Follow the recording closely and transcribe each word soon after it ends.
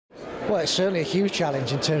Well, it's certainly a huge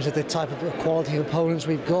challenge in terms of the type of quality of opponents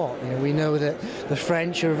we've got. We know that the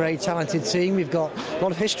French are a very talented team. We've got a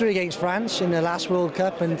lot of history against France in the last World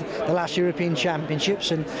Cup and the last European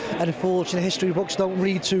Championships, and unfortunately, history books don't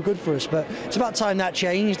read too good for us. But it's about time that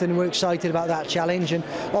changed, and we're excited about that challenge. And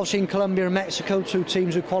obviously, in Colombia and Mexico, two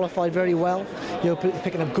teams who qualified very well,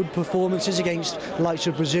 picking up good performances against the likes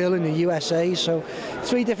of Brazil and the USA. So,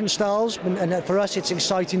 three different styles, and for us, it's an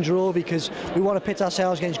exciting draw because we want to pit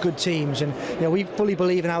ourselves against good teams. And we fully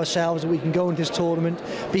believe in ourselves that we can go into this tournament,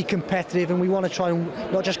 be competitive, and we want to try and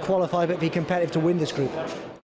not just qualify but be competitive to win this group.